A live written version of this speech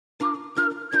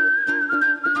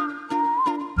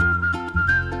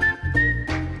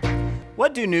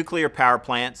What do nuclear power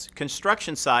plants,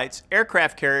 construction sites,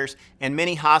 aircraft carriers, and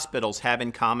many hospitals have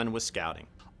in common with scouting?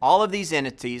 All of these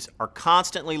entities are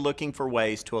constantly looking for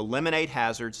ways to eliminate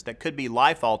hazards that could be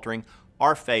life-altering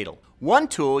or fatal. One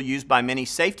tool used by many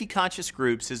safety-conscious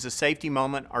groups is a safety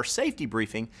moment or safety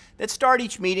briefing that start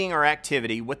each meeting or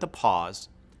activity with a pause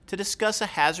to discuss a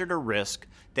hazard or risk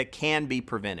that can be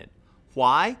prevented.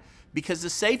 Why? Because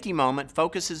the safety moment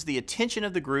focuses the attention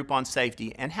of the group on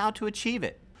safety and how to achieve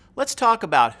it. Let's talk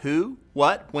about who,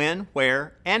 what, when,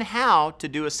 where, and how to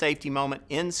do a safety moment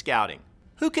in scouting.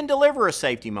 Who can deliver a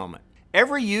safety moment?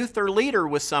 Every youth or leader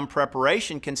with some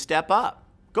preparation can step up.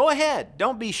 Go ahead,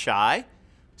 don't be shy.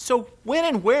 So when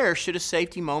and where should a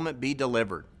safety moment be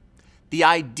delivered? The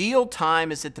ideal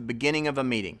time is at the beginning of a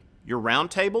meeting. Your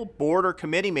roundtable, board, or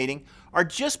committee meeting are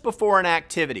just before an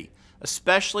activity,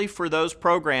 especially for those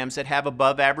programs that have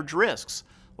above average risks,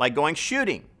 like going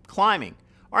shooting, climbing,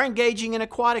 or engaging in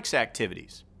aquatics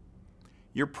activities.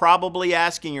 You're probably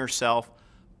asking yourself,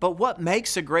 but what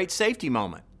makes a great safety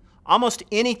moment? Almost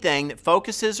anything that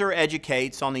focuses or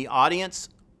educates on the audience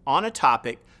on a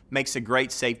topic makes a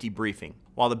great safety briefing.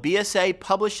 While the BSA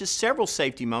publishes several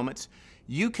safety moments,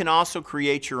 you can also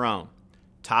create your own.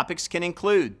 Topics can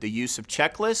include the use of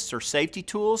checklists or safety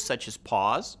tools such as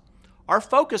pause, or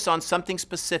focus on something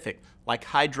specific like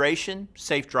hydration,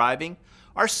 safe driving,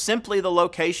 or simply the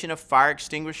location of fire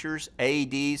extinguishers,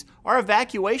 AEDs, or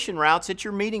evacuation routes at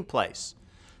your meeting place.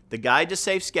 The Guide to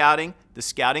Safe Scouting, the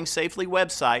Scouting Safely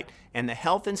website, and the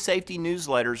Health and Safety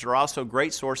newsletters are also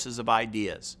great sources of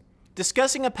ideas.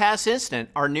 Discussing a past incident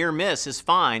or near miss is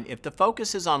fine if the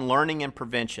focus is on learning and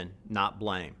prevention, not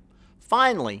blame.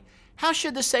 Finally, how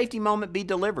should the safety moment be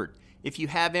delivered? If you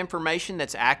have information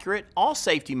that's accurate, all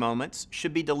safety moments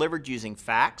should be delivered using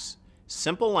facts,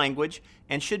 simple language,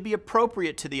 and should be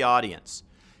appropriate to the audience.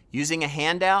 Using a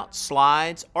handout,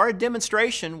 slides, or a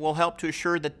demonstration will help to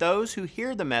assure that those who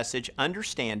hear the message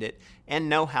understand it and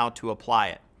know how to apply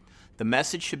it. The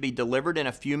message should be delivered in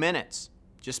a few minutes.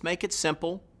 Just make it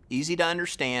simple, easy to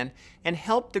understand, and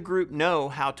help the group know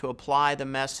how to apply the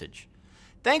message.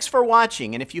 Thanks for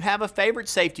watching, and if you have a favorite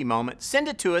safety moment, send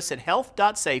it to us at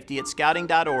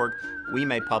health.safety@scouting.org. We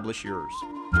may publish yours.